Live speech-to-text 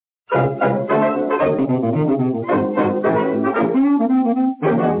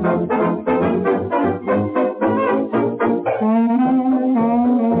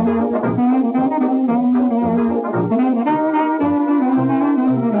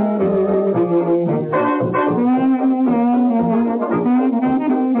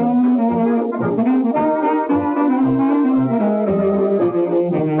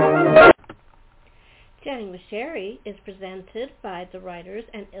presented by the writers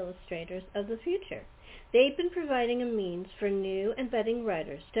and illustrators of the future. They've been providing a means for new and budding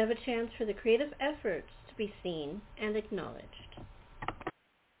writers to have a chance for the creative efforts to be seen and acknowledged.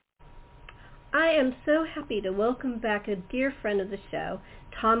 I am so happy to welcome back a dear friend of the show,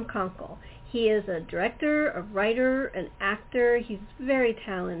 Tom Konkle. He is a director, a writer, an actor. He's very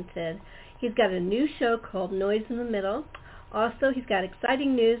talented. He's got a new show called Noise in the Middle. Also, he's got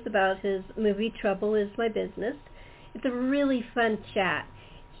exciting news about his movie Trouble Is My Business. It's a really fun chat.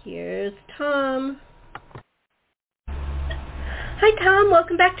 Here's Tom. Hi, Tom.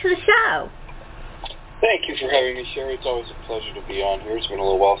 Welcome back to the show. Thank you for having me, Sherri. It's always a pleasure to be on here. It's been a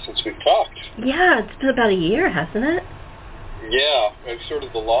little while since we've talked. Yeah, it's been about a year, hasn't it? Yeah, it's sort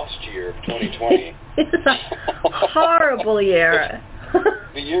of the lost year of 2020. It's a horrible year.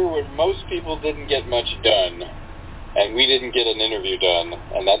 The year where most people didn't get much done, and we didn't get an interview done,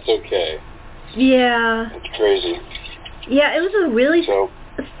 and that's okay. Yeah. It's crazy. Yeah, it was a really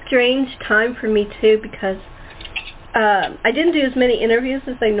strange time for me, too, because I didn't do as many interviews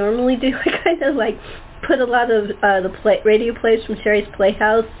as I normally do. I kind of, put a lot of the radio plays from Sherri's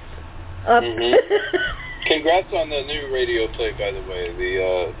Playhouse up. Mm-hmm. Congrats on the new radio play, by the way.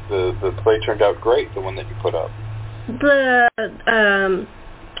 The play turned out great, the one that you put up.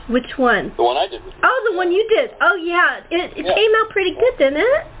 Which one? The one I did with you. Oh, the one you did. Oh, yeah. It came out pretty good, didn't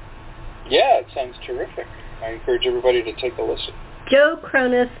it? Yeah, it sounds terrific. I encourage everybody to take a listen. Joe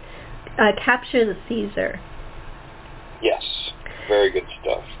Cronus, Capture the Caesar. Yes. Very good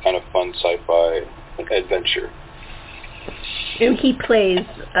stuff. Kind of fun sci-fi adventure. And he plays...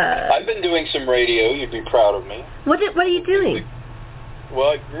 I've been doing some radio. You'd be proud of me. What are you doing? Well,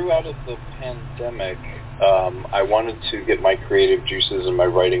 I grew out of the pandemic. I wanted to get my creative juices and my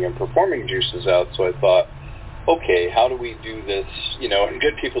writing and performing juices out, so I thought, okay, how do we do this, and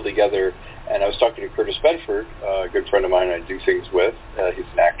get people together? And I was talking to Curtis Bedford, a good friend of mine I do things with. He's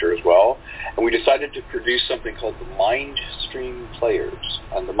an actor as well. And we decided to produce something called the Mindstream Players.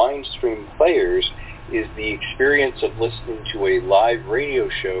 And the Mindstream Players is the experience of listening to a live radio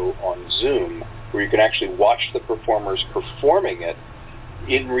show on Zoom where you can actually watch the performers performing it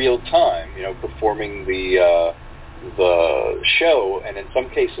in real time, performing the show, and in some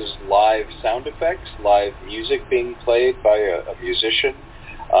cases live sound effects, live music being played by a musician.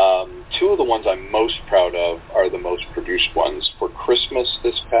 Two of the ones I'm most proud of are the most produced ones. For Christmas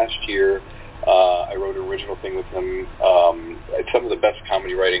this past year, I wrote an original thing with him. It's some of the best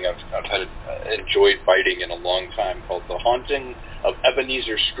comedy writing I've enjoyed writing in a long time, called The Haunting of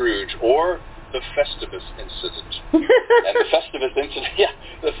Ebenezer Scrooge, or The Festivus Incident. And the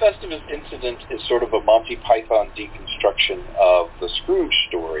Festivus Incident is sort of a Monty Python deconstruction of the Scrooge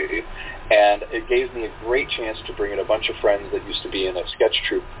story. And it gave me a great chance to bring in a bunch of friends that used to be in a sketch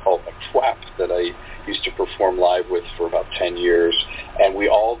troupe called McTwap that I used to perform live with for about 10 years. And we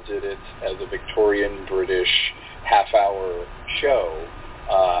all did it as a Victorian British half-hour show.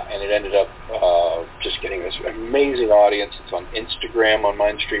 And it ended up just getting this amazing audience. It's on Instagram on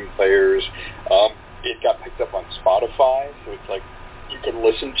Mindstream Players. It got picked up on Spotify, so it's like you can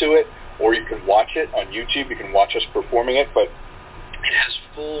listen to it or you can watch it on YouTube. You can watch us performing it, but it has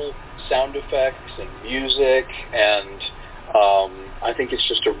full sound effects and music, and I think it's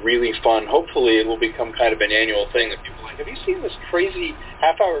just a really fun, hopefully it will become kind of an annual thing that people are like, have you seen this crazy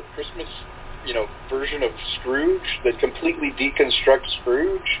half-hour Christmas version of Scrooge that completely deconstructs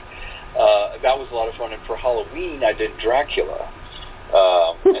Scrooge? That was a lot of fun. And for Halloween, I did Dracula,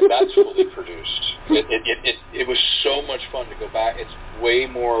 and that's fully produced. It was so much fun to go back. It's way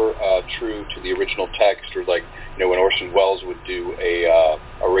more true to the original text, or when Orson Welles would do a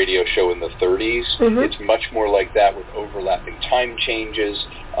radio show in the 30s. Mm-hmm. It's much more like that with overlapping time changes.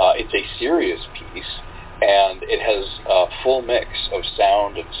 It's a serious piece. And it has a full mix of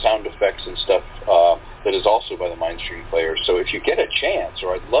sound and sound effects and stuff that is also by the Mindstream Players. So if you get a chance,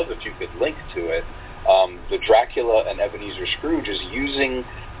 or I'd love if you could link to it, the Dracula and Ebenezer Scrooge is using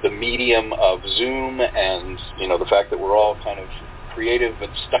the medium of Zoom and, the fact that we're all kind of creative but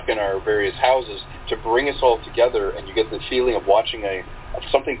stuck in our various houses to bring us all together, and you get the feeling of watching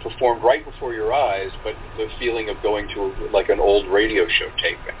something performed right before your eyes, but the feeling of going to an old radio show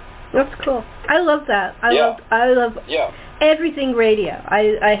taping. That's cool. I love that. I love everything radio.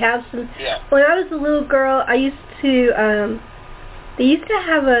 I have some. Yeah. When I was a little girl, I used to. They used to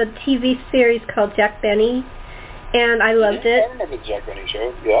have a TV series called Jack Benny, and I loved it. I remember the Jack Benny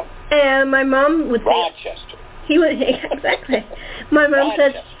show. Yeah. And my mom would Rochester. He was exactly. My mom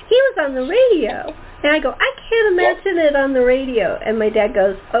said he was on the radio, and I go, I can't imagine it on the radio. And my dad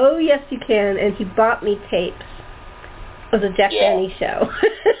goes, oh yes you can, and he bought me tapes of the Jack Benny show.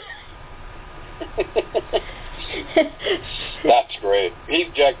 That's great.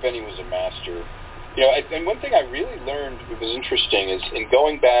 Jack Benny was a master. You know, and one thing I really learned that was interesting is in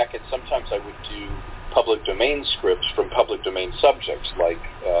going back, and sometimes I would do public domain scripts from public domain subjects like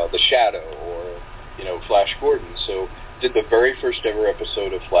The Shadow or, you know, Flash Gordon. So did the very first ever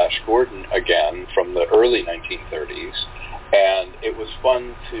episode of Flash Gordon again from the early 1930s. And it was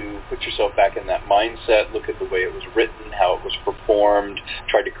fun to put yourself back in that mindset, look at the way it was written, how it was performed,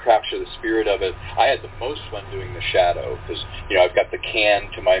 try to capture the spirit of it. I had the most fun doing The Shadow because, you know, I've got the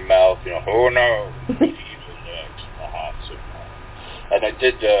can to my mouth, you know, oh no, evil next, so. And I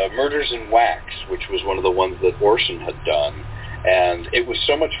did Murders in Wax, which was one of the ones that Orson had done. And it was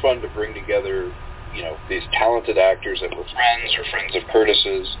so much fun to bring together, you know, these talented actors that were friends or friends of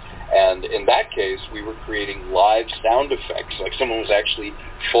Curtis's. And in that case, we were creating live sound effects, like someone was actually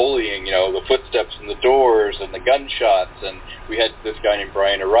Foleying, you know, the footsteps in the doors and the gunshots. And we had this guy named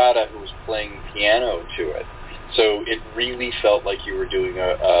Brian Arata who was playing piano to it. So it really felt like you were doing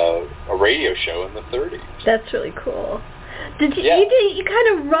a radio show in the 30s. That's really cool. Did you? Yeah. You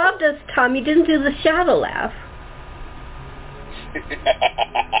kind of robbed us, Tom. You didn't do the shadow laugh.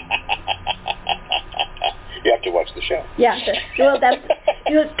 You have to watch the show. Yeah. Well, that's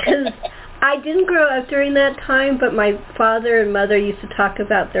because I didn't grow up during that time, but my father and mother used to talk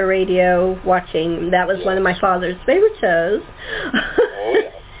about their radio watching. That was one of my father's favorite shows. Oh,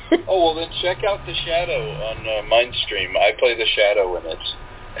 yeah. Oh, well, then check out The Shadow on Mindstream. I play The Shadow in it,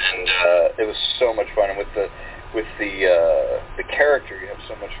 and it was so much fun. And with the character, you have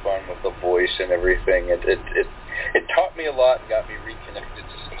so much fun with the voice and everything. It taught me a lot and got me reconnected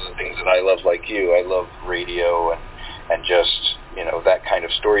to some of the things that I love, like you. I love radio and just, you know, that kind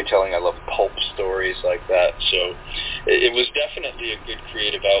of storytelling. I love pulp stories like that. So it was definitely a good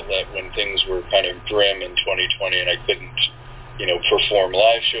creative outlet when things were kind of grim in 2020 and I couldn't, you know, perform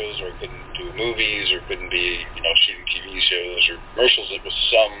live shows or I couldn't do movies or couldn't be, you know, shooting TV shows or commercials. It was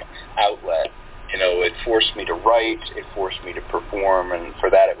some outlet. You know, it forced me to write, it forced me to perform, and for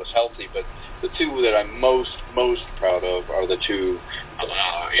that it was healthy. But the two that I'm most proud of are the two,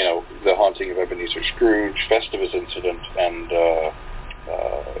 you know, The Haunting of Ebenezer Scrooge, Festivus Incident, and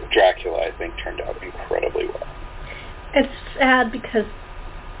Dracula, I think, turned out incredibly well. It's sad because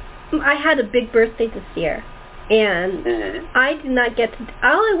I had a big birthday this year, and I did not get to...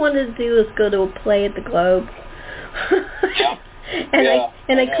 All I wanted to do was go to a play at the Globe. Yeah.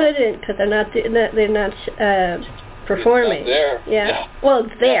 I couldn't because they're not performing. It's not there. Yeah. Well,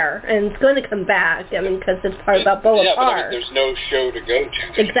 it's there and it's going to come back. I mean, because it's part about Balboa Park. Park. But I mean, there's no show to go to.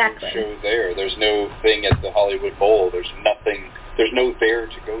 There's exactly. No show there. There's no thing at the Hollywood Bowl. There's nothing. There's no there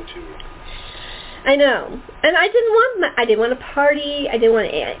to go to. I know, and I didn't want to party. I didn't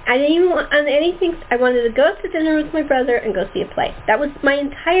even want on anything. I wanted to go to dinner with my brother and go see a play. That was my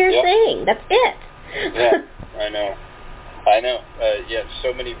entire thing. That's it. Yeah, I know. Yeah,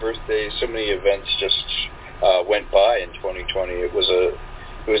 so many birthdays, so many events just went by in 2020. It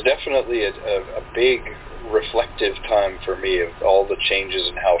was definitely a big reflective time for me of all the changes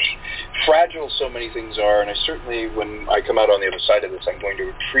and how fragile so many things are. And I certainly, when I come out on the other side of this, I'm going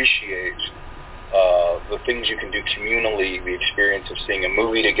to appreciate the things you can do communally, the experience of seeing a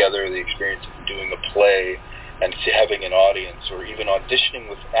movie together, the experience of doing a play and having an audience, or even auditioning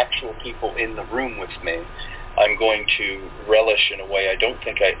with actual people in the room with me. I'm going to relish in a way I don't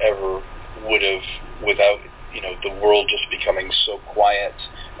think I ever would have without, you know, the world just becoming so quiet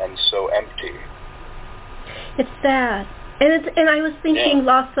and so empty. It's sad. And I was thinking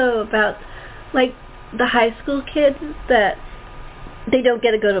also about, like, the high school kids that they don't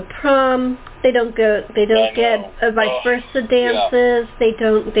get to go to prom. They don't get vice versa dances.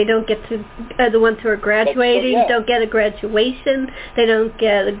 Yeah. They don't get to the ones who are graduating don't get a graduation. They don't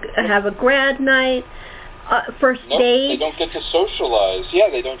get have a grad night. First date. They don't get to socialize. Yeah,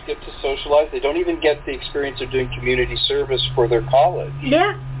 they don't get to socialize. They don't even get the experience of doing community service for their college.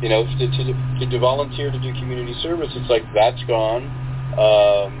 Yeah. You know, to volunteer to do community service, it's like that's gone.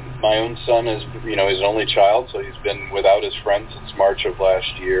 My own son is, you know, he's an only child, so he's been without his friends since March of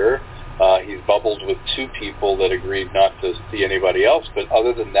last year. He's bubbled with 2 people that agreed not to see anybody else, but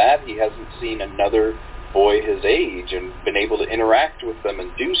other than that, he hasn't seen another boy his age and been able to interact with them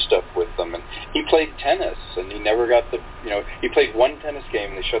and do stuff with them. And he played tennis, and he never got he played one tennis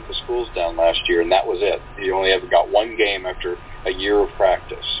game, and they shut the schools down last year, and that was it. He only ever got one game after a year of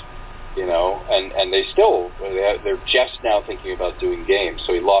practice, you know, and they're just now thinking about doing games.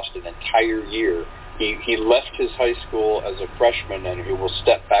 So he lost an entire year. He left his high school as a freshman, and he will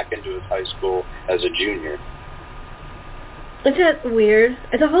step back into his high school as a junior. Isn't that weird?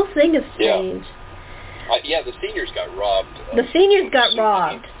 The whole thing is strange. Yeah, the seniors got robbed. The seniors got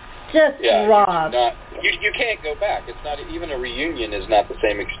robbed. just robbed. You can't go back. It's not even a reunion is not the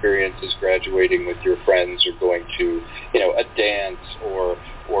same experience as graduating with your friends or going to, a dance or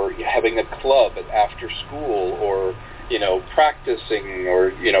having a club after school or practicing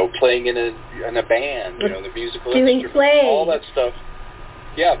or playing in a band, the musical instruments, all that stuff.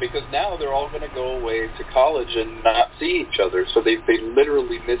 Yeah, because now they're all going to go away to college and not see each other, so they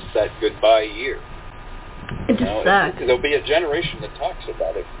literally miss that goodbye year. It just sucks. There'll be a generation that talks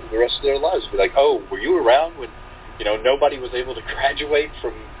about it for the rest of their lives. Be like, oh, were you around when nobody was able to graduate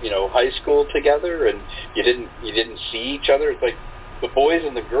from high school together and you didn't see each other? It's like the boys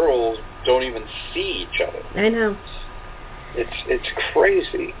and the girls don't even see each other. I know. It's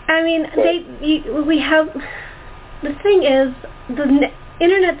crazy. I mean, we have. The thing is, the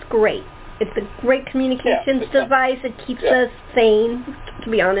internet's great. It's a great communications device. It keeps us sane. To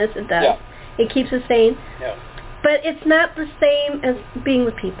be honest, it does. Yeah. It keeps us sane. Yeah. But it's not the same as being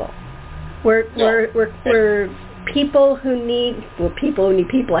with people. We're people who need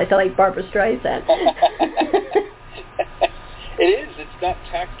people. I feel like Barbra Streisand. It is. It's not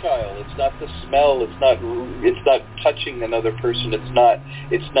tactile. It's not the smell. It's not touching another person.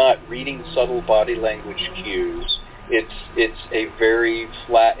 It's not reading subtle body language cues. It's a very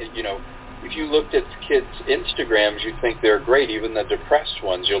flat. If you looked at kids' Instagrams, you'd think they're great. Even the depressed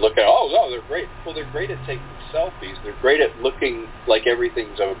ones, you're looking, they're great. Well, they're great at taking selfies. They're great at looking like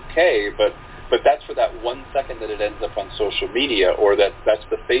everything's okay, but that's for that 1 second that it ends up on social media, or that's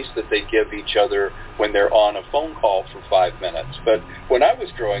the face that they give each other when they're on a phone call for 5 minutes. But when I was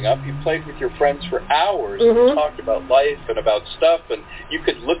growing up, you played with your friends for hours and you talked about life and about stuff, and you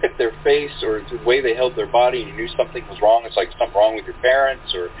could look at their face or the way they held their body and you knew something was wrong. It's like something wrong with your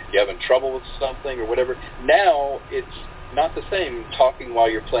parents or you're having trouble with something or whatever. Now it's not the same talking while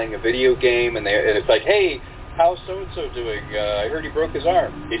you're playing a video game and it's like, hey, how's so-and-so doing? I heard he broke his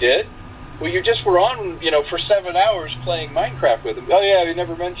arm. He did? Well, you just were on, for 7 hours playing Minecraft with him. Oh, yeah, you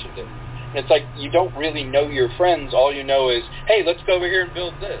never mentioned it. And it's like you don't really know your friends. All you know is, hey, let's go over here and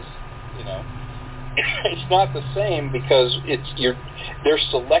build this, It's not the same because they're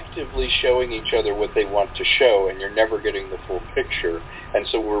selectively showing each other what they want to show, and you're never getting the full picture. And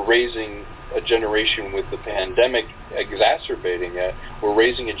so we're raising a generation with the pandemic exacerbating it. We're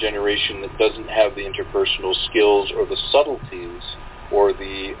raising a generation that doesn't have the interpersonal skills or the subtleties or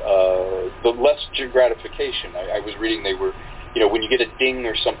the less gratification. I was reading they were, when you get a ding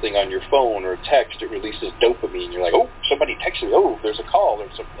or something on your phone or a text, it releases dopamine. You're like, oh, somebody texted me. Oh, there's a call or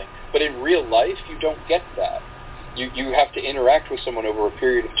something. But in real life, you don't get that. You have to interact with someone over a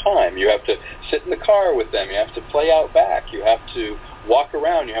period of time. You have to sit in the car with them. You have to play out back. You have to walk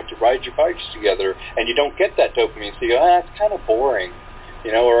around. You have to ride your bikes together. And you don't get that dopamine. So you go, it's kind of boring.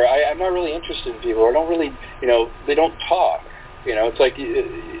 Or I'm not really interested in people. Or I don't really, they don't talk. It's like,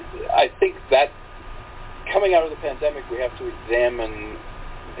 I think that coming out of the pandemic, we have to examine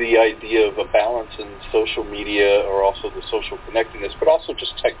the idea of a balance in social media or also the social connectedness, but also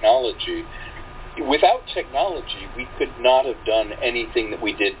just technology. Without technology, we could not have done anything that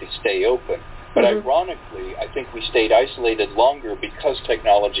we did to stay open. But ironically, I think we stayed isolated longer because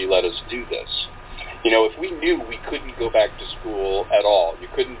technology let us do this. If we knew we couldn't go back to school at all, you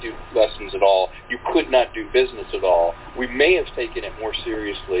couldn't do lessons at all, you could not do business at all, we may have taken it more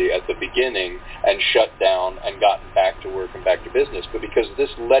seriously at the beginning and shut down and gotten back to work and back to business. But because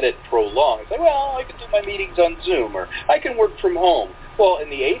this let it prolong, it's like, well, I can do my meetings on Zoom or I can work from home. Well, in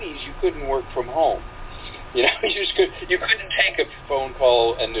the 80s, you couldn't work from home. You couldn't take a phone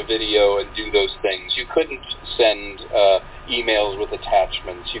call and a video and do those things. You couldn't send emails with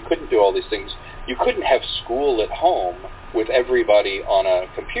attachments. You couldn't do all these things. You couldn't have school at home with everybody on a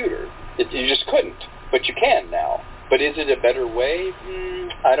computer. You just couldn't. But you can now. But is it a better way?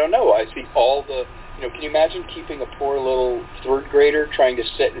 I don't know. I see all the... can you imagine keeping a poor little third grader trying to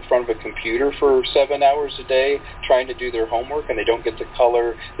sit in front of a computer for 7 hours a day, trying to do their homework, and they don't get to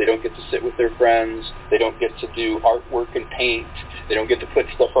color, they don't get to sit with their friends, they don't get to do artwork and paint, they don't get to put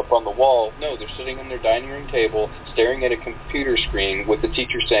stuff up on the wall. No, they're sitting on their dining room table, staring at a computer screen with the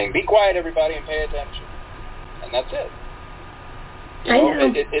teacher saying, be quiet, everybody, and pay attention. And that's it. I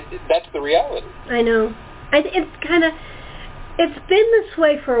know. That's the reality. I know. It's been this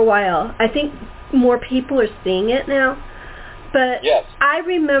way for a while. I think more people are seeing it now. But yes. I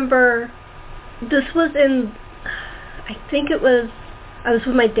remember this was I was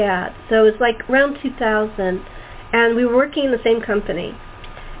with my dad. So it was like around 2000, and we were working in the same company.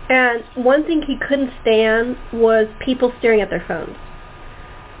 And one thing he couldn't stand was people staring at their phones.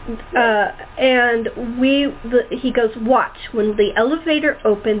 And he goes, watch, when the elevator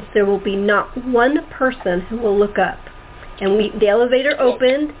opens, there will be not one person who will look up. And the elevator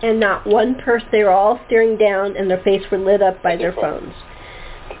opened, and not one person, they were all staring down, and their face were lit up by their phones.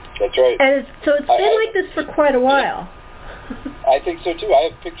 That's right. And so it's been like this for quite a while. I think so, too. I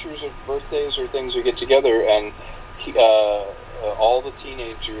have pictures of birthdays or things we get together, and all the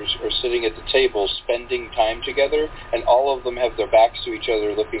teenagers are sitting at the table spending time together, and all of them have their backs to each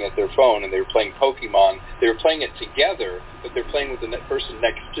other looking at their phone, and they were playing Pokemon. They were playing it together, but they're playing with the person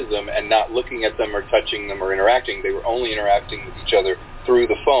next to them and not looking at them or touching them or interacting. They were only interacting with each other through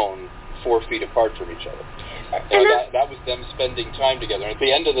the phone 4 feet apart from each other. And that was them spending time together. And at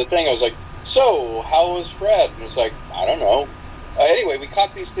the end of the thing, I was like, so, how was Fred? And it's like, I don't know. Anyway, we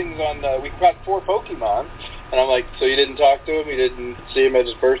caught these things on, we caught 4 Pokemon, and I'm like, so you didn't talk to him? You didn't see him at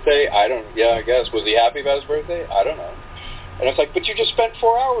his birthday? I guess. Was he happy about his birthday? I don't know. And it's like, but you just spent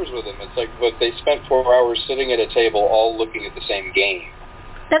 4 hours with him. It's like, but they spent 4 hours sitting at a table all looking at the same game.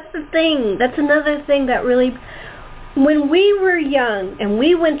 That's the thing. That's another thing that really, when we were young and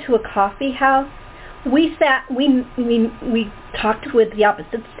we went to a coffee house, we sat, we talked with the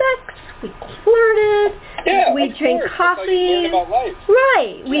opposite sex, we flirted, we drank coffee. You learn about life.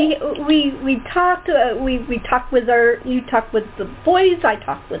 Right. Yeah. We talked with you talked with the boys, I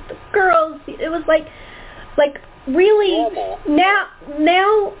talked with the girls. It was like really normal.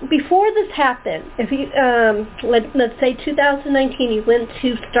 Now before this happened, if you let's say 2019, you went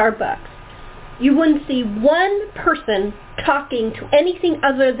to Starbucks, you wouldn't see one person talking to anything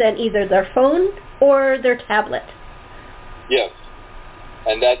other than either their phone or their tablet. Yes.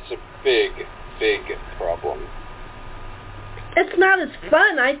 And that's a big, big problem. It's not as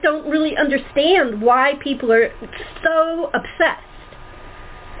fun. I don't really understand why people are so obsessed.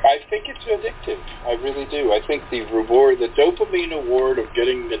 I think it's addictive. I really do. I think the reward, the dopamine award of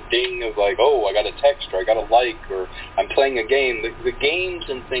getting the ding of like, oh, I got a text or I got a like or I'm playing a game. The games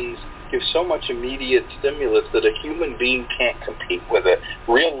and things give so much immediate stimulus that a human being can't compete with it.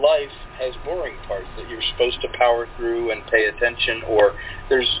 Real life has boring parts that you're supposed to power through and pay attention, or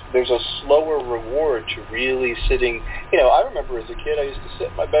there's a slower reward to really sitting. I remember as a kid I used to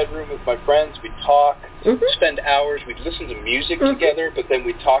sit in my bedroom with my friends, we'd talk, spend hours, we'd listen to music together, but then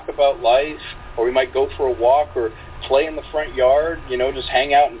we'd talk about life, or we might go for a walk or play in the front yard, just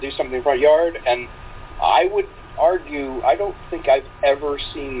hang out and do something in the front yard. And I would argue, I don't think I've ever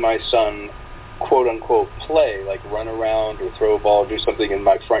seen my son, quote unquote, play, like run around or throw a ball or do something in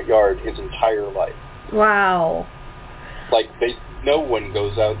my front yard his entire life. Wow. Like no one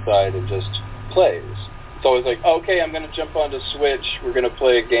goes outside and just plays. It's always like, okay, I'm going to jump onto Switch, we're going to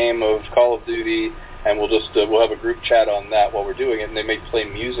play a game of Call of Duty, and we'll have a group chat on that while we're doing it, and they may play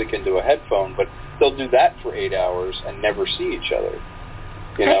music into a headphone, but they'll do that for 8 hours and never see each other.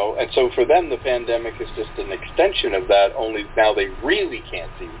 And so for them, the pandemic is just an extension of that, only now they really can't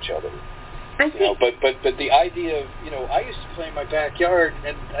see each other. But the idea of, I used to play in my backyard,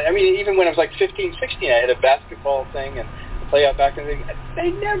 and I mean, even when I was like 15, 16, I had a basketball thing and play out back and thing. They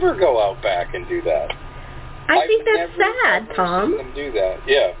never go out back and do that. I think that's sad, Tom. I've never seen them do that.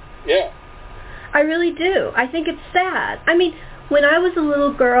 Yeah. I really do. I think it's sad. I mean, when I was a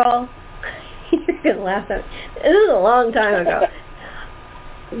little girl, you're going to laugh at me. This is a long time ago.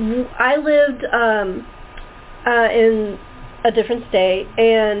 I lived in a different state,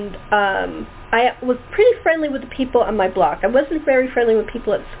 and I was pretty friendly with the people on my block. I wasn't very friendly with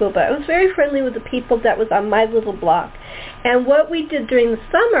people at school, but I was very friendly with the people that was on my little block. And what we did during the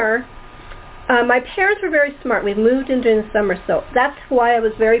summer, my parents were very smart. We moved in during the summer, so that's why I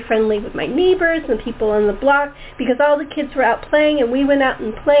was very friendly with my neighbors and people on the block, because all the kids were out playing, and we went out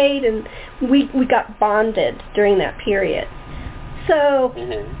and played, and we got bonded during that period. So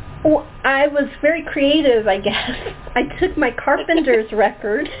I was very creative, I guess. I took my carpenter's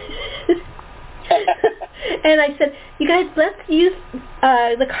record and I said, you guys, let's use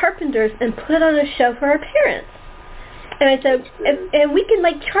the Carpenters and put on a show for our parents. And I said, and we can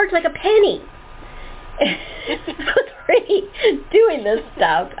charge like a penny. I was already doing this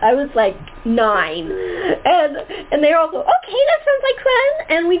stuff. I was like 9, and they all go, okay, that sounds like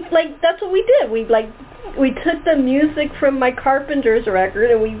fun. And we that's what we did. We took the music from my Carpenter's record,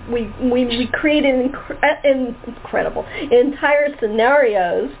 and we created incredible entire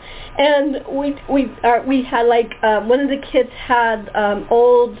scenarios. And we had one of the kids had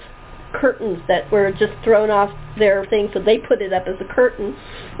old curtains that were just thrown off their thing, so they put it up as a curtain.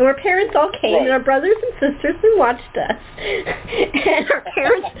 And our parents all came, and our brothers and sisters, and watched us. And our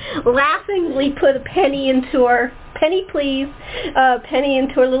parents laughingly put a penny into our, penny please, penny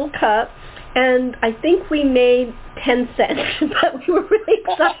into our little cup. And I think we made 10 cents, but we were really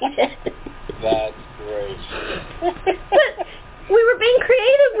excited. That's great. But we were being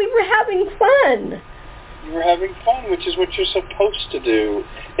creative. We were having fun. You were having fun, which is what supposed to do,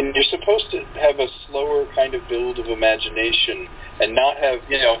 and you're supposed to have a slower kind of build of imagination and not have,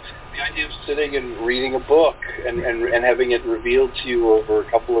 the idea of sitting and reading a book and having it revealed to you over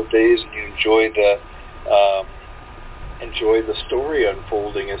a couple of days, and you enjoy the story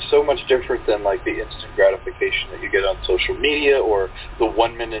unfolding is so much different than like the instant gratification that you get on social media or the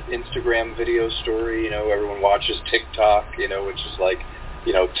 1-minute Instagram video story. Everyone watches TikTok, which is like,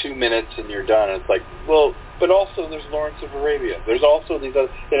 2 minutes and you're done. And it's like, well, but also there's Lawrence of Arabia. There's also these other,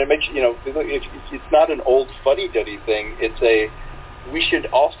 and it makes, it's not an old fuddy-duddy thing. We should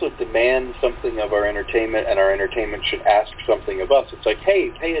also demand something of our entertainment, and our entertainment should ask something of us. It's like,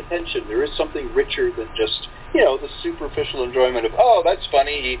 hey, pay attention. There is something richer than just, the superficial enjoyment of, oh, that's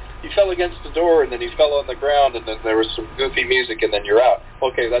funny. He fell against the door, and then he fell on the ground, and then there was some goofy music, and then you're out.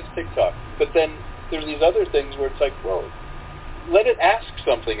 Okay, that's TikTok. But then there's these other things where it's like, well, let it ask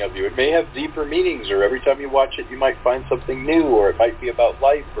something of you. It may have deeper meanings, or every time you watch it, you might find something new, or it might be about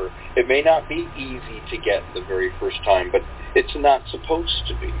life, or it may not be easy to get the very first time, but it's not supposed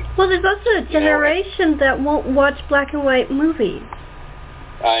to be. Well, there's also a generation that won't watch black and white movies.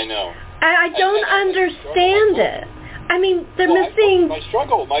 I know. I don't understand it. I mean, they're missing... My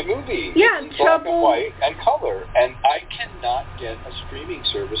struggle, my movie. Yeah, it's black and white and color. And I cannot get a streaming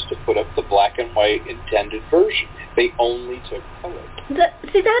service to put up the black and white intended version. They only took color.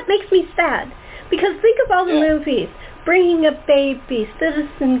 See, that makes me sad. Because think of all the movies. Bringing Up Baby,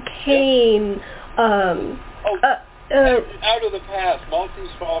 Citizen Kane, Out of the Past, Maltese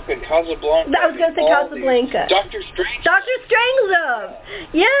Falcon, Casablanca. I was going to say Casablanca. Dr. Strange. Dr. Strangelove.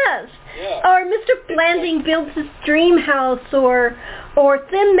 Yes. Yeah. Or Mr. Blanding Builds His Dream House, or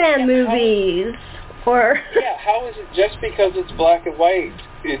Thin Man movies. How is it just because it's black and white?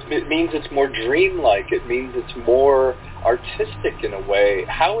 It means it's more dreamlike. It means it's more artistic in a way.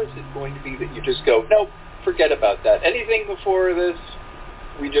 How is it going to be that you just go, nope, forget about that. Anything before this,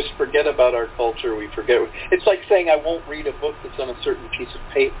 we just forget about our culture. We forget. It's like saying I won't read a book that's on a certain piece of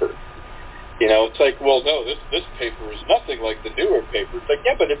paper. It's like, well, no, this paper is nothing like the newer paper. It's like,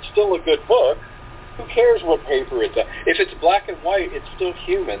 yeah, but it's still a good book. Who cares what paper it's on? If it's black and white, it's still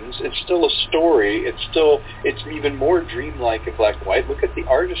humans. It's still a story. It's even more dreamlike in black and white. Look at the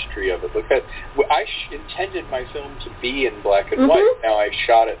artistry of it. I intended my film to be in black and white. Now I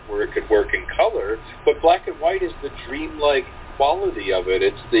shot it where it could work in color, but black and white is the dreamlike quality of it.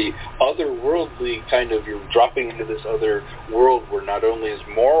 It's the otherworldly kind of, you're dropping into this other world where not only is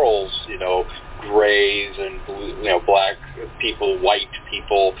morals, grays and blue, black people, white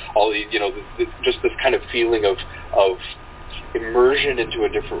people, all these, just this kind of feeling of immersion into a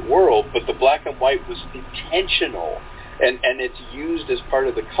different world, but the black and white was intentional, and it's used as part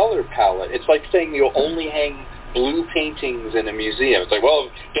of the color palette. It's like saying you'll only hang blue paintings in a museum. It's like, well,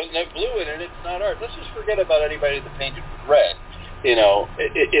 if it doesn't have blue in it, it's not art. Let's just forget about anybody that painted with red.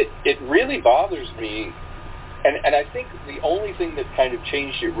 It really bothers me. And I think the only thing that kind of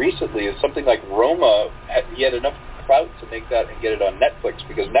changed it recently is something like Roma. He had enough clout to make that and get it on Netflix,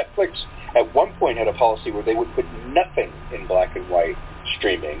 because Netflix at one point had a policy where they would put nothing in black and white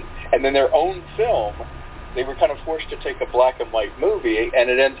streaming, and then their own film, they were kind of forced to take a black and white movie, and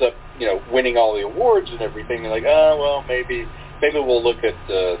it ends up, winning all the awards and everything. They're like, oh, well, maybe we'll look at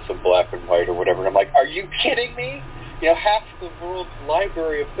some black and white or whatever. And I'm like, are you kidding me? Half the world's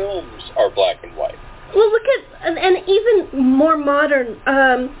library of films are black and white. Well, look at, and even more modern,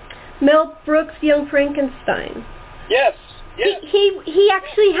 Mel Brooks' Young Frankenstein. Yes. He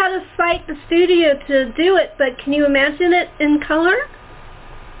actually had to fight the studio to do it, but can you imagine it in color?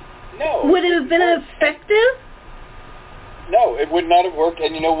 No. Would it have been effective? No, it would not have worked.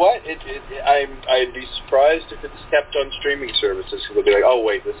 And you know what? I'd be surprised if it's kept on streaming services. They'll be like, oh,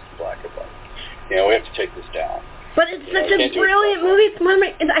 wait, this is black and white. We have to take this down. But it's such a brilliant movie. It's one of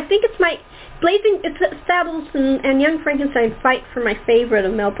my, I think it's my Saddles and Young Frankenstein fight for my favorite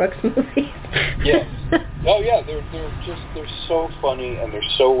of Mel Brooks movies. Yes. Oh yeah, they're so funny, and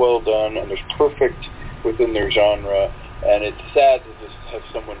they're so well done, and they're perfect within their genre. And it's sad to just have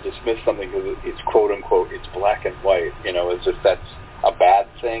someone dismiss something because it's quote unquote it's black and white. As if that's a bad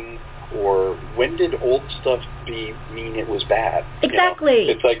thing. Or when did old stuff mean it was bad? Exactly.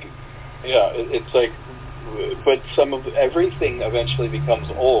 It's like, it's like. But everything eventually becomes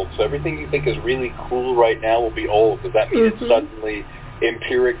old. So everything you think is really cool right now will be old. Does that mean it's suddenly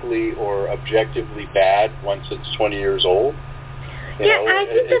empirically or objectively bad once it's 20 years old?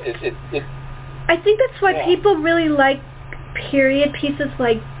 I think that's why people really like period pieces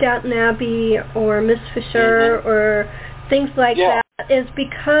like Downton Abbey or Miss Fisher or things like that, is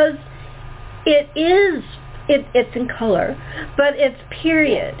because it is it's in color, but it's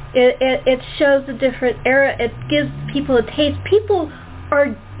period. It shows a different era. It gives people a taste. People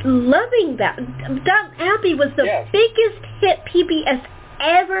are loving that. Downton Abbey was the biggest hit PBS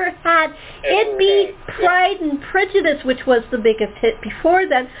ever had. It beat Pride and Prejudice, which was the biggest hit before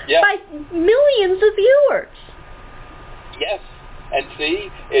then, by millions of viewers. Yes. And see,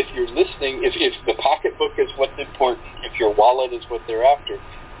 if you're listening, if the pocketbook is what's important, if your wallet is what they're after,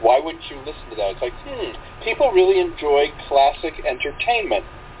 why wouldn't you listen to that? It's like, people really enjoy classic entertainment.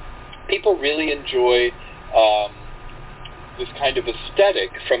 People really enjoy this kind of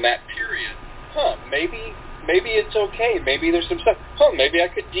aesthetic from that period. Maybe it's okay. Maybe there's some stuff. Maybe I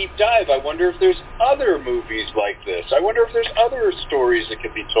could deep dive. I wonder if there's other movies like this. I wonder if there's other stories that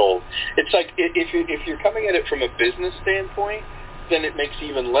could be told. It's like, if you're coming at it from a business standpoint, then it makes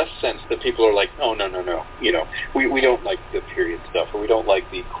even less sense that people are like, no. You know, we don't like the period stuff, or we don't like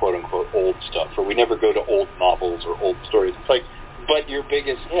the quote-unquote old stuff, or we never go to old novels or old stories. It's like, but your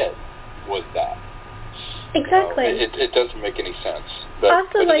biggest hit was that. Exactly. It doesn't make any sense. But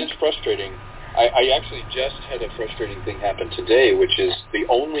it is frustrating. I actually just had a frustrating thing happen today, which is the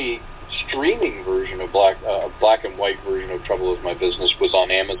only streaming version of black and white version of Trouble Is My Business was on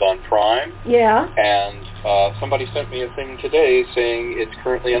Amazon Prime. Yeah. And somebody sent me a thing today saying it's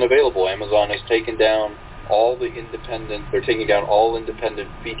currently unavailable. Amazon has taken down they're taking down all independent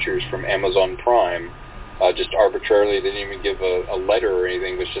features from Amazon Prime, just arbitrarily. They didn't even give a letter or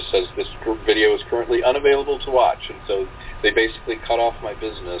anything. It just says this video is currently unavailable to watch. And so they basically cut off my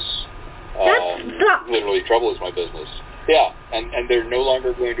business. Literally, Trouble Is My Business. Yeah, and they're no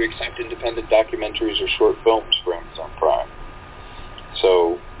longer going to accept independent documentaries or short films for Amazon Prime.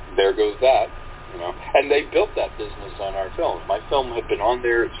 So there goes that, you know. And they built that business on our films. My film had been on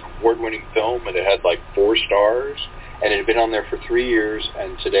there. It's an award-winning film, and it had like 4 stars, and it had been on there for 3 years.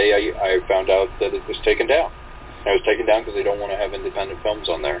 And today I found out that it was taken down. And it was taken down because they don't want to have independent films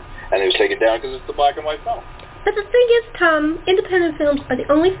on there, and it was taken down because it's the black and white film. But the thing is, Tom, independent films are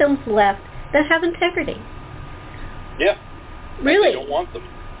the only films left that have integrity. Yeah. Really? They don't want them.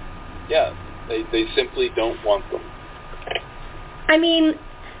 Yeah. They simply don't want them. I mean,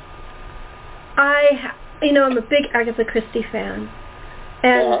 I'm a big Agatha Christie fan.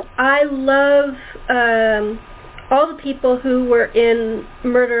 And I love all the people who were in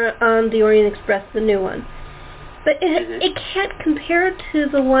Murder on the Orient Express, the new one. But it can't compare to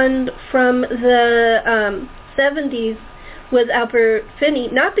the one from the 70s with Albert Finney,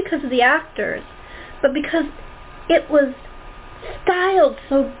 not because of the actors, but because it was styled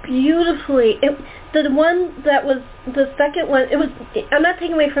so beautifully. The one that was the second one, I'm not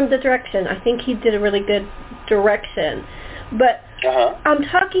taking away from the direction. I think he did a really good direction. But I'm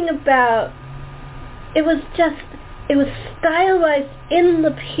talking about, it was stylized in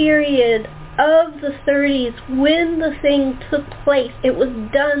the period of the 30s when the thing took place. It was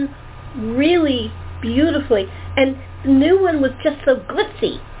done really beautifully, and the new one was just so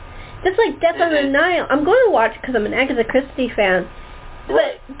glitzy, just like Death on the Nile. I'm going to watch because I'm an Agatha Christie fan,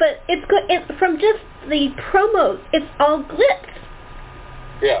 but it's good. From just the promos, it's all glitz.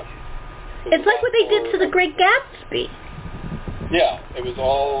 Yeah, it's like what they did to The Great Gatsby. Yeah, it was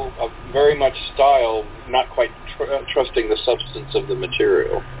all very much style, not quite trusting the substance of the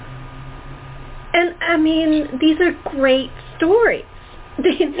material. And I mean, these are great stories.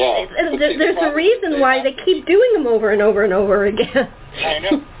 There's a reason why they keep doing them over and over and over again. I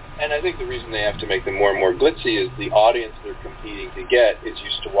know. And I think the reason they have to make them more and more glitzy is the audience they're competing to get is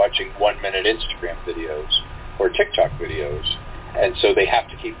used to watching 1-minute Instagram videos or TikTok videos. And so they have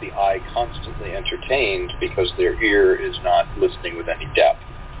to keep the eye constantly entertained because their ear is not listening with any depth.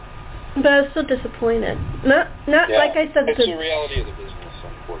 But I was so disappointed. Not like I said. It's the reality of the business,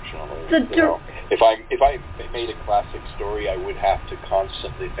 unfortunately. If I made a classic story, I would have to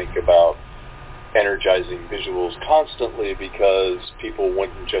constantly think about energizing visuals constantly because people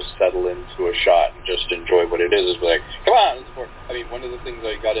wouldn't just settle into a shot and just enjoy what it is. It's like, come on, it's important. I mean, one of the things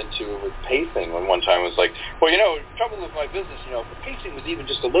I got into with pacing one time was like, well, Trouble With My Business, if the pacing was even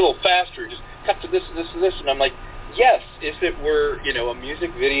just a little faster, just cut to this and this and this, and I'm like, yes, if it were, a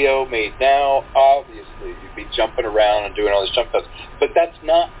music video made now, obviously you'd be jumping around and doing all this jump cuts. But that's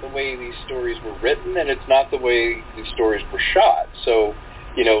not the way these stories were written, and it's not the way these stories were shot. So,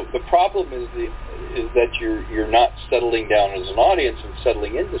 the problem is that you're not settling down as an audience and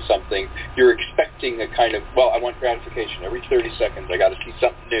settling into something. You're expecting a kind of, I want gratification. Every 30 seconds I got to see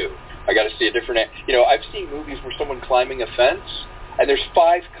something new. I got to see a different, I've seen movies where someone climbing a fence, and there's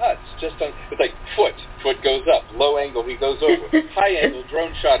 5 cuts just on, it's like foot goes up, low angle, he goes over, high angle,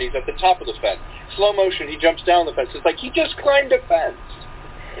 drone shot, he's at the top of the fence, slow motion, he jumps down the fence. It's like he just climbed a fence.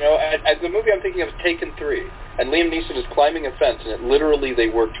 You know, the movie I'm thinking of is Taken 3, and Liam Neeson is climbing a fence, and literally they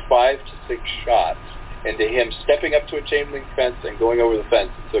worked 5 to 6 shots into him stepping up to a chain link fence and going over the fence.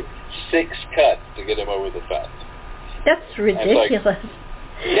 It took 6 cuts to get him over the fence. That's ridiculous.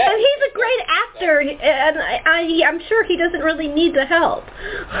 Yeah. And he's a great actor, and I'm sure he doesn't really need the help.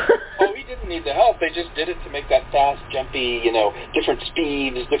 Oh, he didn't need the help. They just did it to make that fast, jumpy, you know, different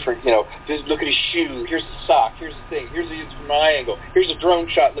speeds, different, you know, just look at his shoe, here's the sock, here's the thing, here's the from my angle, here's a drone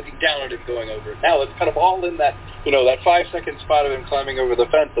shot looking down at him going over it. Now let's cut them all in that, you know, that 5-second spot of him climbing over the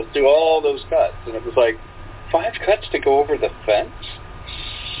fence. Let's do all those cuts. And it was like, 5 cuts to go over the fence?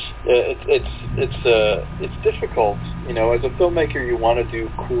 It's difficult, you know. As a filmmaker, you want to do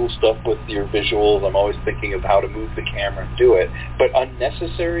cool stuff with your visuals. I'm always thinking of how to move the camera and do it, but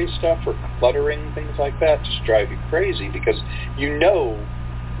unnecessary stuff or cluttering, things like that, just drive you crazy because you know,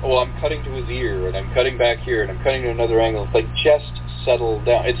 well, I'm cutting to his ear and I'm cutting back here and I'm cutting to another angle. It's like, just settle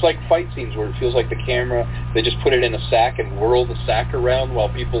down. It's like fight scenes where it feels like the camera, they just put it in a sack and whirl the sack around while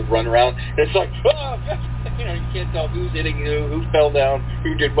people run around. And it's like, oh, you know, you can't tell who's hitting who fell down,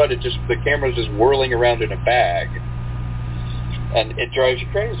 who did what. It just, the camera's just whirling around in a bag, and it drives you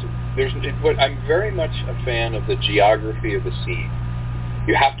crazy. I'm very much a fan of the geography of the scene.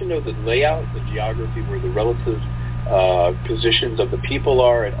 You have to know the layout, the geography, where the relative positions of the people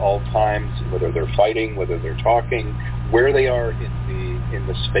are at all times, whether they're fighting, whether they're talking, where they are in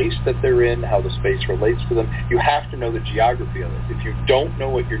the space that they're in, how the space relates to them. You have to know the geography of it. If you don't know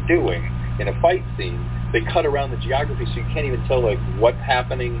what you're doing in a fight scene, they cut around the geography so you can't even tell like what's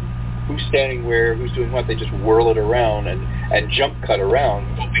happening, who's standing where, who's doing what. They just whirl it around and jump cut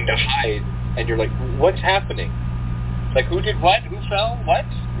around, hoping to hide, and you're like, what's happening? Like, who did what? Who fell? What?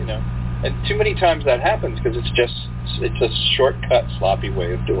 You know? And too many times that happens because it's a shortcut, sloppy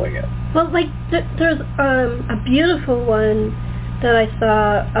way of doing it. Well, like, there's a beautiful one that I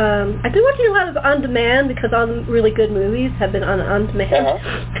saw. I've been watching a lot of on-demand because all the really good movies have been on-demand.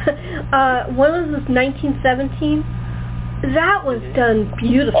 Uh-huh. One was 1917. That was done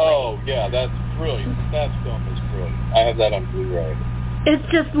beautifully. Oh, yeah, that's brilliant. That film is brilliant. I have that on Blu-ray. It's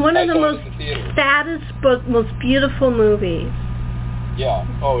just one of the most saddest, most beautiful movies. Yeah.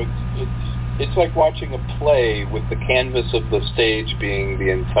 Oh, it's like watching a play with the canvas of the stage being the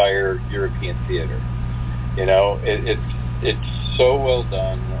entire European theater. You know, it's so well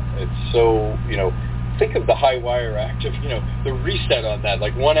done. It's so, you know, think of the high wire act of, you know, the reset on that.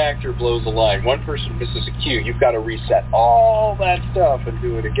 Like, one actor blows a line, one person misses a cue, you've got to reset all that stuff and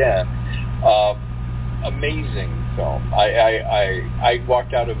do it again. Amazing film. I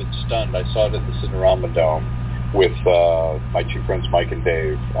walked out of it stunned. I saw it at the Cinerama Dome with my 2 friends, Mike and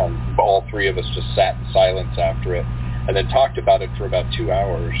Dave, and all 3 of us just sat in silence after it, and then talked about it for about 2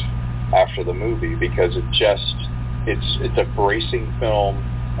 hours after the movie, because it's a bracing film,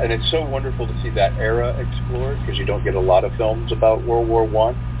 and it's so wonderful to see that era explored, because you don't get a lot of films about World War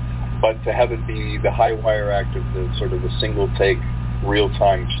I, but to have it be the high wire act of the sort of the single take,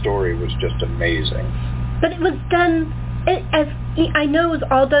 real-time story was just amazing. But it was done, as I know it was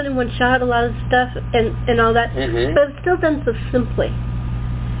all done in one shot, a lot of stuff and all that, but it was still done so simply.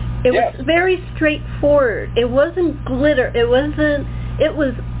 It was very straightforward. It wasn't glitter. It was the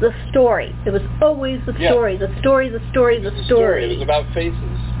story. It was always the story, the story. It was about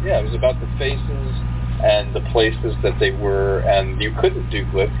faces. Yeah, it was about the faces and the places that they were, and you couldn't do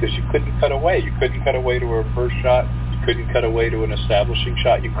glitz because you couldn't cut away. You couldn't cut away to a first shot. You couldn't cut away to an establishing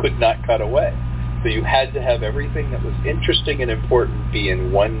shot. You could not cut away. So you had to have everything that was interesting and important be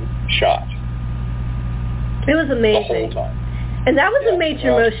in one shot. It was amazing. The whole time. And that was a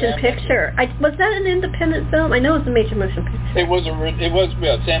major motion picture. Was that an independent film? I know it was a major motion picture. It was.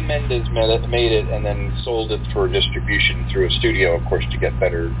 Sam Mendes made it and then sold it for distribution through a studio, of course, to get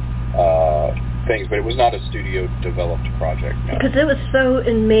better things. But it was not a studio-developed project. No. Because it was so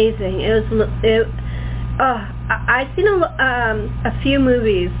amazing. I've seen a few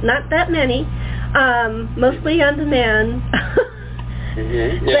movies, not that many, mostly on demand.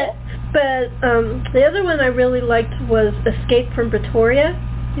 But the other one I really liked was Escape from Pretoria.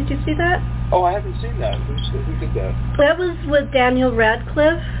 Did you see that? Oh, I haven't seen that. Who did that? That was with Daniel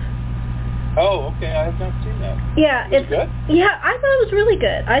Radcliffe. Oh, okay. I have not seen that. Yeah, was it good? Yeah, I thought it was really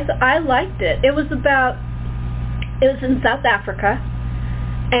good. I liked it. It was in South Africa,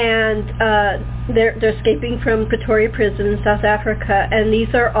 and they're escaping from Pretoria prison in South Africa, and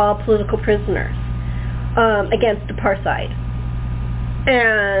these are all political prisoners against apartheid.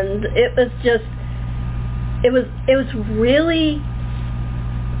 And it was really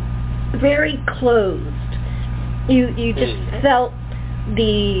very closed. You just felt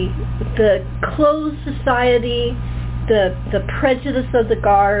the closed society, the prejudice of the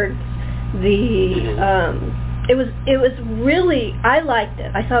guards, it was really, I liked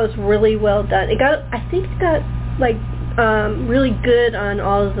it. I thought it was really well done. I think it got like really good on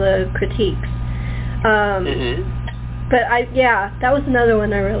all of the critiques. But that was another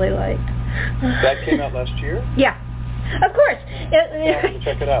one I really liked. That came out last year? Yeah, of course.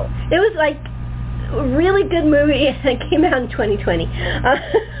 Check it out. It was like a really good movie, and it came out in 2020.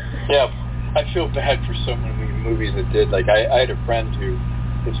 Yeah, I feel bad for so many movies that did. Like, I had a friend who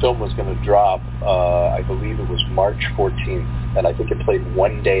his film was going to drop, I believe it was March 14th, and I think it played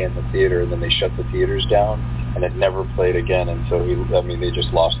one day in the theater, and then they shut the theaters down, and it never played again, and so they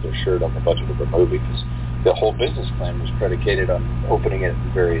just lost their shirt on the budget of the movie, because the whole business plan was predicated on opening it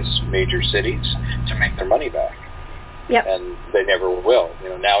in various major cities to make their money back. Yep. And they never will.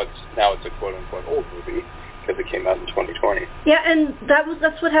 Now it's a quote-unquote old movie, because it came out in 2020. Yeah, and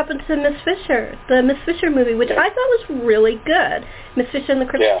that's what happened to Miss Fisher, the Miss Fisher movie, which I thought was really good. Miss Fisher and the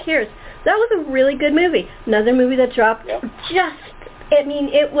Cryptic Tears. That was a really good movie. Another movie that dropped it was just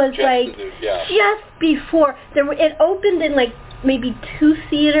before it opened in like maybe 2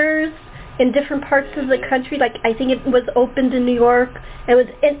 theaters in different parts of the country. Like, I think it was opened in New York. It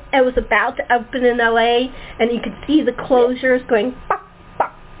was about to open in LA, and you could see the closures going bop,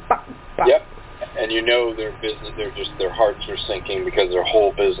 bop, bop, bop. Yep. And their hearts are sinking, because their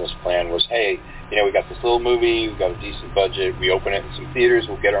whole business plan was, hey, we got this little movie, we got a decent budget, we open it in some theaters,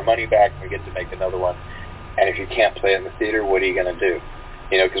 we'll get our money back, and we get to make another one. And if you can't play it in the theater, what are you going to do?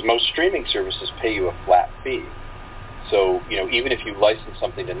 Because most streaming services pay you a flat fee. So, even if you license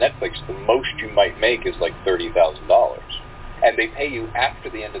something to Netflix, the most you might make is like $30,000. And they pay you after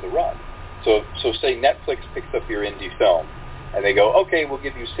the end of the run. So say Netflix picks up your indie film, and they go, okay, we'll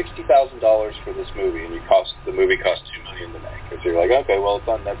give you $60,000 for this movie, and the movie costs $2 million to make. So you're like, okay, well, it's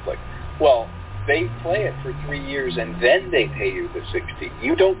on Netflix. Well, they play it for 3 years, and then they pay you the $60.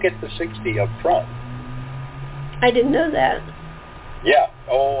 You don't get the $60 up front. I didn't know that. Yeah.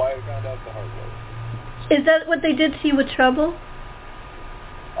 Oh, I found out the hard way. Is that what they did to you with Trouble?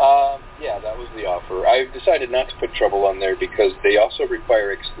 Yeah, that was the offer. I decided not to put Trouble on there because they also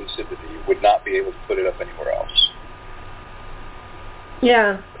require exclusivity. You would not be able to put it up anywhere else.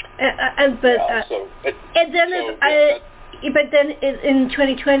 Yeah, but then in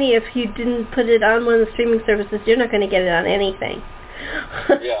 2020, if you didn't put it on one of the streaming services, you're not going to get it on anything.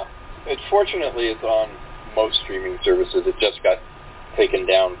 Yeah, fortunately, it's on most streaming services. It just got taken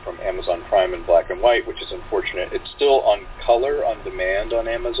down from Amazon Prime in black and white, which is unfortunate. It's still on color, on demand on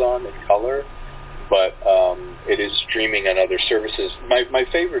Amazon in color, but it is streaming on other services. My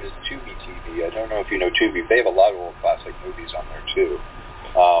favorite is Tubi TV. I don't know if you know Tubi. They have a lot of old classic movies on there, too.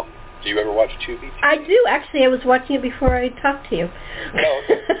 Do you ever watch Tubi TV? I do, actually. I was watching it before I talked to you. No,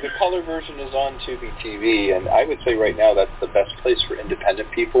 the color version is on Tubi TV, and I would say right now that's the best place for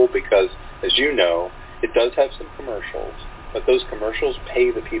independent people because, as you know, it does have some commercials, but those commercials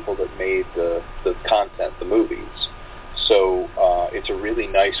pay the people that made the content, the movies. So it's a really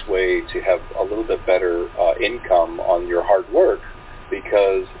nice way to have a little bit better income on your hard work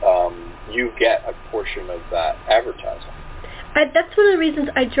because you get a portion of that advertising. That's one of the reasons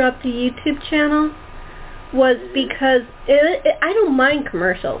I dropped the YouTube channel was because I don't mind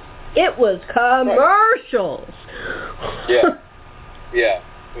commercials. It was commercials. Right. Yeah,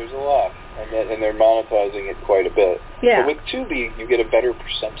 there's a lot. And they're monetizing it quite a bit. Yeah. But with Tubi, you get a better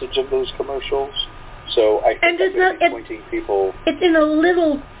percentage of those commercials. So I think that's pointing people... It's in a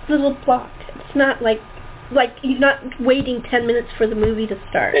little block. It's not like you're not waiting 10 minutes for the movie to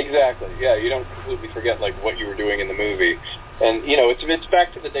start. Exactly. Yeah, you don't completely forget what you were doing in the movie. And, it's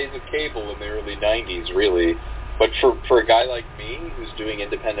back to the days of cable in the early 90s, really. But for a guy like me who's doing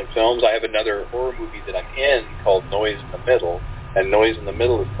independent films, I have another horror movie that I'm in called Noise in the Middle. And Noise in the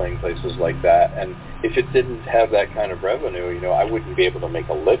Middle is playing places like that. And if it didn't have that kind of revenue, I wouldn't be able to make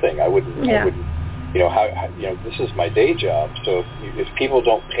a living. I wouldn't this is my day job. So if people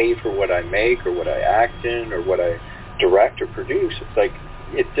don't pay for what I make or what I act in or what I direct or produce, it's like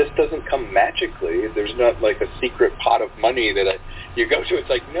it just doesn't come magically. There's not like a secret pot of money that you go to. It's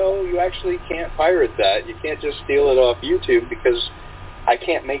like, no, you actually can't pirate that. You can't just steal it off YouTube because I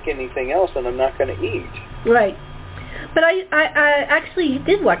can't make anything else and I'm not going to eat. Right. But I actually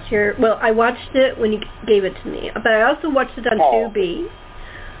did watch I watched it when you gave it to me, but I also watched it on Tubi.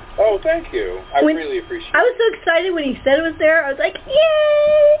 Oh, thank you. I really appreciate it. I was so excited when he said it was there. I was like,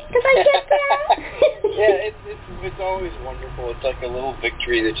 yay, because I get that. Yeah, it's always wonderful. It's like a little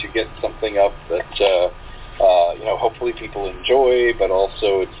victory that you get something up that, hopefully people enjoy, but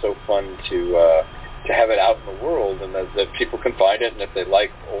also it's so fun to have it out in the world and that people can find it, and if they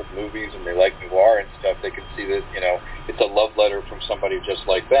like old movies and they like noir and stuff, they can see that, it's a love letter from somebody just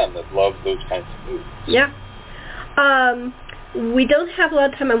like them that loves those kinds of movies. Yeah. We don't have a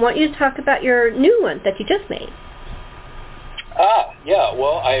lot of time. I want you to talk about your new one that you just made. Yeah.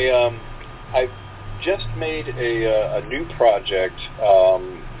 Well, I've just made a new project.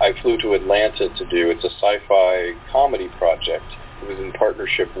 I flew to Atlanta to do. It's a sci-fi comedy project. It was in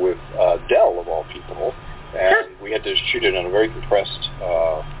partnership with Dell, of all people, and we had to shoot it on a very compressed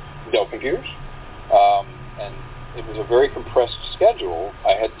Dell computers. And it was a very compressed schedule.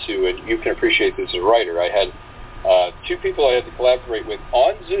 I had to, and you can appreciate this as a writer, I had 2 people I had to collaborate with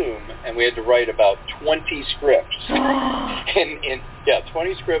on Zoom, and we had to write about 20 scripts.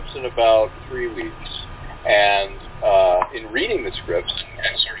 20 scripts in about 3 weeks. And in reading the scripts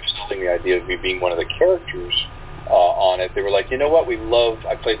and sort of selling the idea of me being one of the characters on it, they were like, you know what,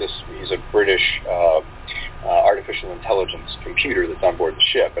 I play this, he's a British artificial intelligence computer that's on board the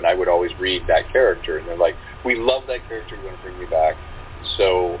ship, and I would always read that character, and they're like, we love that character, we want to bring you back.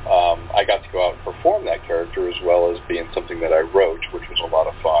 So I got to go out and perform that character as well as being something that I wrote, which was a lot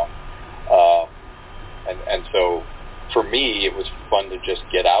of fun. And so for me, it was fun to just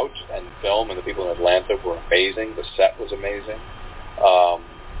get out and film, and the people in Atlanta were amazing. The set was amazing.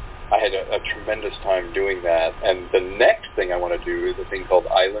 I had a tremendous time doing that. And the next thing I want to do is a thing called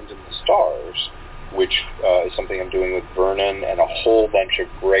Island in the Stars, which is something I'm doing with Vernon and a whole bunch of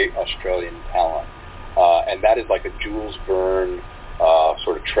great Australian talent. And that is like a Jules Verne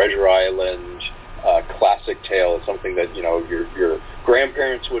sort of Treasure Island classic tale. It's something that, you know, your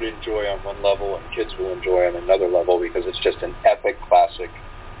grandparents would enjoy on one level and kids will enjoy on another level, because it's just an epic classic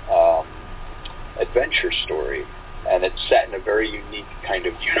adventure story. And it's set in a very unique kind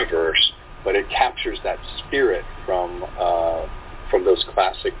of universe, but it captures that spirit from those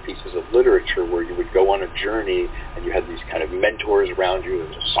classic pieces of literature where you would go on a journey and you had these kind of mentors around you.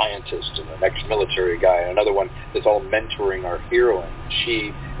 There's a scientist and an ex-military guy, and another one that's all mentoring our heroine.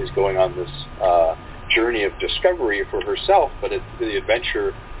 She is going on this journey of discovery for herself, but the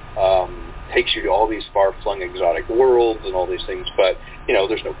adventure takes you to all these far-flung exotic worlds and all these things, but, you know,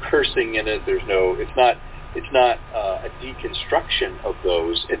 there's no cursing in it. It's not a deconstruction of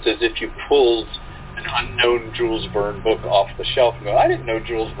those. It's as if you pulled an unknown Jules Verne book off the shelf and go, I didn't know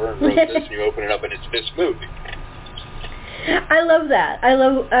Jules Verne wrote this, and you open it up and it's this movie. I love that. I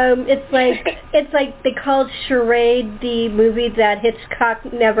love it's like they called Charade the movie that Hitchcock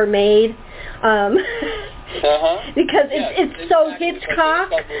never made. Because it's so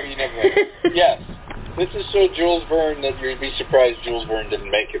Hitchcock. Yes. This is so Jules Verne that you'd be surprised Jules Verne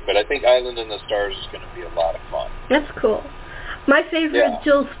didn't make it, but I think Island in the Stars is going to be a lot of fun. That's cool. My favorite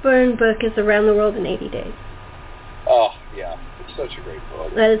Jules Verne book is Around the World in 80 Days. Oh, yeah. It's such a great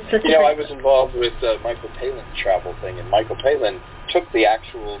book. That is such a great I was involved with Michael Palin's travel thing, and Michael Palin took the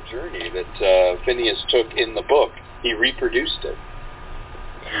actual journey that Phineas took in the book. He reproduced it.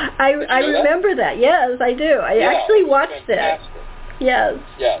 I remember that? Yes, I do. I actually watched it. Yes.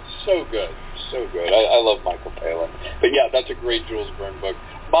 Yeah, so good. So good. I love Michael Palin. But yeah, that's a great Jules Verne book.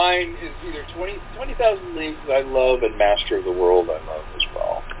 Mine is either 20,000 Leagues I love and Master of the World I love as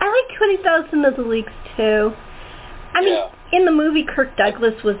well. I like 20,000 of the Leagues too. I mean, in the movie Kirk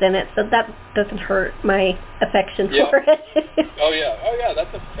Douglas was in it, so that doesn't hurt my affection for it. Oh yeah,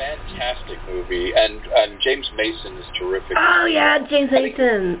 that's a fantastic movie, and James Mason is terrific. Oh yeah, James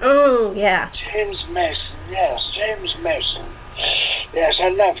Mason. Oh yeah. James Mason, yes, James Mason. Yes, I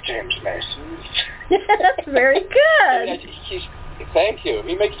love James Mason. That's very good. Thank you.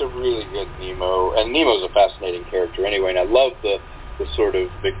 He makes a really good Nemo, and Nemo's a fascinating character anyway, and I love the sort of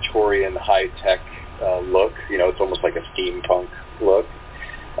Victorian high-tech look. You know, it's almost like a steampunk look.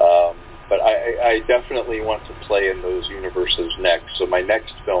 But I definitely want to play in those universes next, so my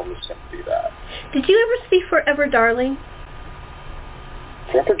next film is going to be that. Did you ever see Forever Darling?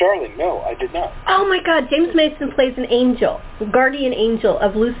 Forever Darling? No, I did not. Oh my God, James Mason plays an angel, guardian angel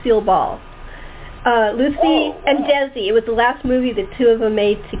of Lucille Ball. Lucy and Desi. It was the last movie the two of them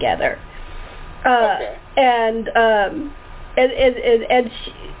made together. And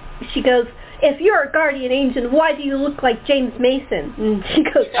she goes, if you're a guardian angel, why do you look like James Mason? And she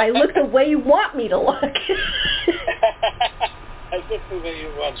goes, I look the way you want me to look. I look the way he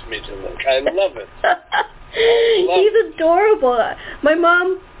wants me to look. I love it. He's adorable. My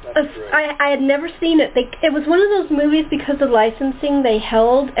mom, I had never seen it. It was one of those movies because of licensing they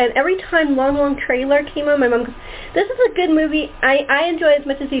held, and every time Long Trailer came on, my mom goes, this is a good movie. I enjoy it as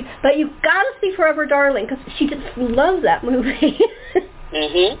much as you, but you've got to see Forever Darling, because she just loves that movie.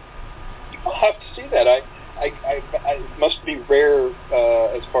 I'll have to see that. I must be rare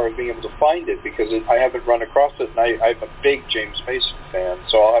as far as being able to find it, because I haven't run across it, and I'm a big James Mason fan,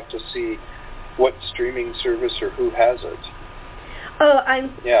 so I'll have to see what streaming service or who has it. Oh, I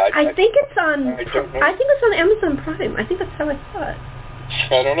think it's on. I don't know. I think it's on Amazon Prime. I think that's how I saw it.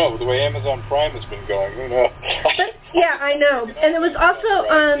 I don't know. The way Amazon Prime has been going, who knows? But, yeah, I know. And it was also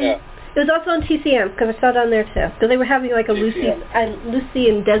on. Yeah. It was also on TCM because I saw it on there too. Because they were having like a Lucy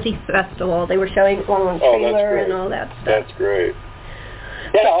and Desi festival. They were showing one trailer and all that stuff. That's great.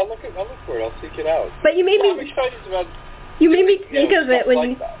 Yeah, I'll look for it. I'll seek it out. But you made me. I'm excited about. You made me think of it when like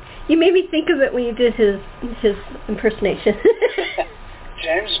you. That. You made me think of it when you did his impersonation.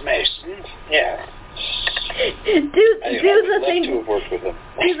 James Mason. Yeah. Do the thing. To have worked with him.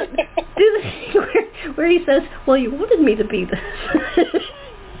 do the thing where he says, "Well, you wanted me to be this."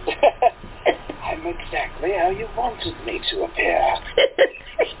 I'm exactly how you wanted me to appear.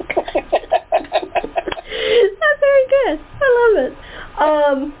 That's very good. I love it.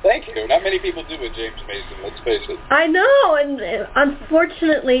 Thank you. Not many people do it, James Mason, let's face it. I know, and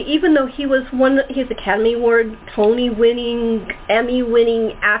unfortunately, even though he's Academy Award, Tony-winning,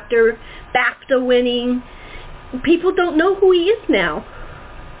 Emmy-winning actor, BAFTA-winning, people don't know who he is now.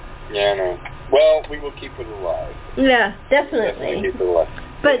 Yeah, I know. Well, we will keep it alive. Yeah, definitely. Keep it alive.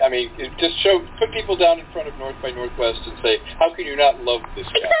 But, I mean, just put people down in front of North by Northwest and say, how can you not love this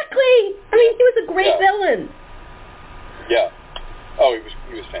guy? Exactly. I mean, he was a great villain. Yeah. Oh,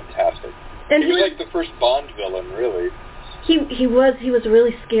 he was fantastic. And he was like the first Bond villain, really. He was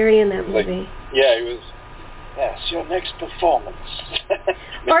really scary in that movie. Yeah, he was. Yes, your next performance,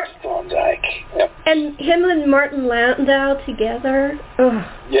 Mr. Thorndike. Yep. And him and Martin Landau together. Ugh.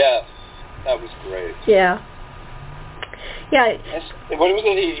 Yes, that was great. Yeah. Yeah. What was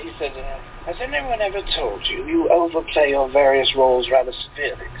it he said? Has anyone ever told you you overplay your various roles rather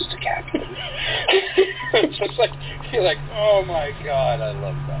severely, Mr. Captain? It's just like, you're like, oh my God, I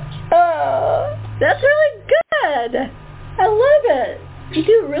love that. Oh, that's really good. I love it. You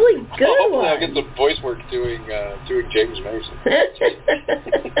do really good. Hopefully I'll get some voice work doing James Mason.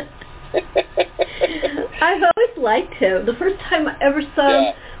 I've always liked him. The first time I ever saw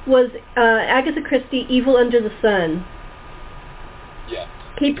him was Agatha Christie, Evil Under the Sun. Yeah.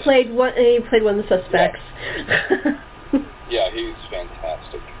 He played one of the suspects. Yeah, he's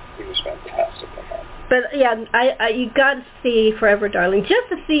fantastic. He was fantastic in that. But yeah, you got to see Forever Darling just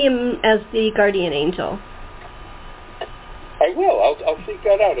to see him as the guardian angel. I will. I'll seek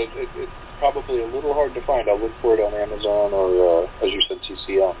that out. It's probably a little hard to find. I'll look for it on Amazon or, as you said,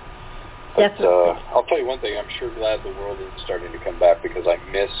 TCM. But, definitely. I'll tell you one thing. I'm sure glad the world is starting to come back because I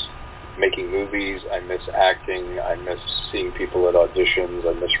miss making movies. I miss acting. I miss seeing people at auditions.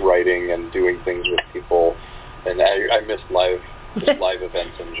 I miss writing and doing things with people. And I miss live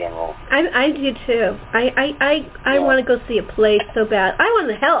events in general. I do too. I want to go see a play so bad.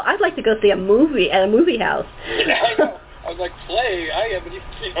 I'd like to go see a movie at a movie house. Yeah, I know. I was like, play? I haven't even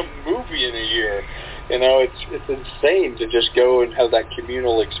seen a movie in a year. You know, it's insane to just go and have that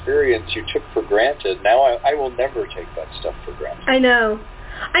communal experience you took for granted. Now I will never take that stuff for granted. I know.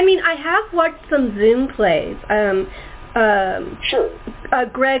 I mean, I have watched some Zoom plays. Sure.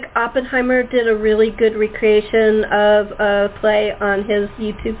 Greg Oppenheimer did a really good recreation of a play on his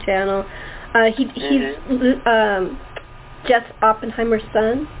YouTube channel. He's Jess Oppenheimer's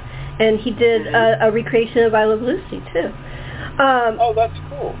son. And he did a recreation of I Love Lucy, too. Oh, that's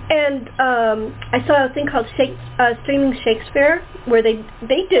cool. And I saw a thing called Streaming Shakespeare, where they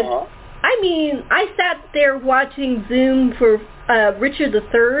did... I mean, I sat there watching Zoom for Richard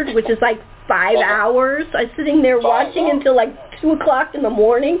III, which is like 5 hours. I was sitting there watching until like 2 o'clock in the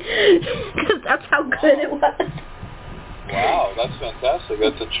morning, because that's how good it was. Wow, that's fantastic.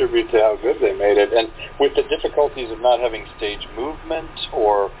 That's a tribute to how good they made it. And with the difficulties of not having stage movement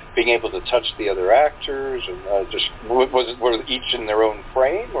or being able to touch the other actors, and were each in their own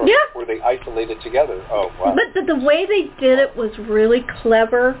frame, or were they isolated together? Oh, wow. But the way they did it was really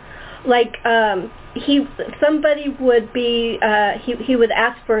clever. Like, somebody would be, he would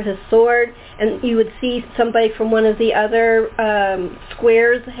ask for his sword, and you would see somebody from one of the other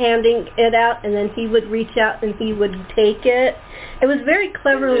squares handing it out, and then he would reach out and he would take it. It was very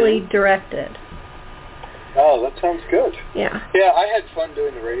cleverly directed. Oh, that sounds good. Yeah. Yeah, I had fun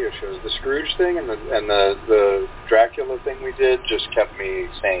doing the radio shows. The Scrooge thing and the Dracula thing we did just kept me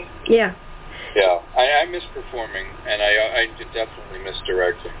sane. Yeah. Yeah, I miss performing, and I definitely miss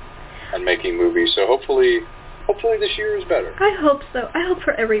directing and making movies. So hopefully this year is better. I hope so. I hope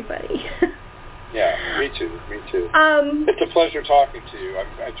for everybody. Yeah, me too. It's a pleasure talking to you.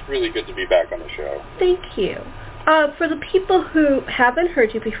 It's really good to be back on the show. Thank you. For the people who haven't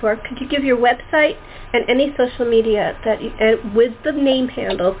heard you before, could you give your website and any social media with the name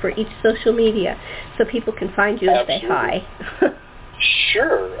handle for each social media so people can find you and say hi?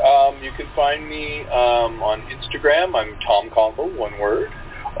 Sure. You can find me on Instagram. I'm Tom Konkle, one word.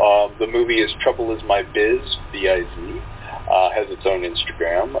 The movie is Trouble Is My Biz, B-I-Z. Has its own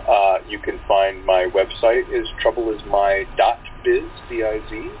Instagram. You can find my website is troubleismy.biz,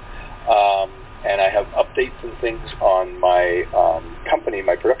 B-I-Z. And I have updates and things on my company.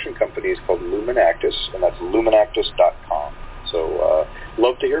 My production company is called Luminactus, and that's luminactus.com. So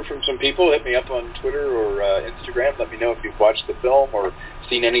love to hear from some people. Hit me up on Twitter or Instagram. Let me know if you've watched the film or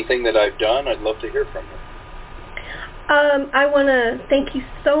seen anything that I've done. I'd love to hear from you. I want to thank you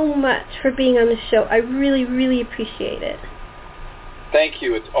so much for being on the show. I really, really appreciate it. Thank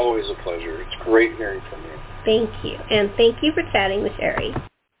you. It's always a pleasure. It's great hearing from you. Thank you. And thank you for chatting with Sherri.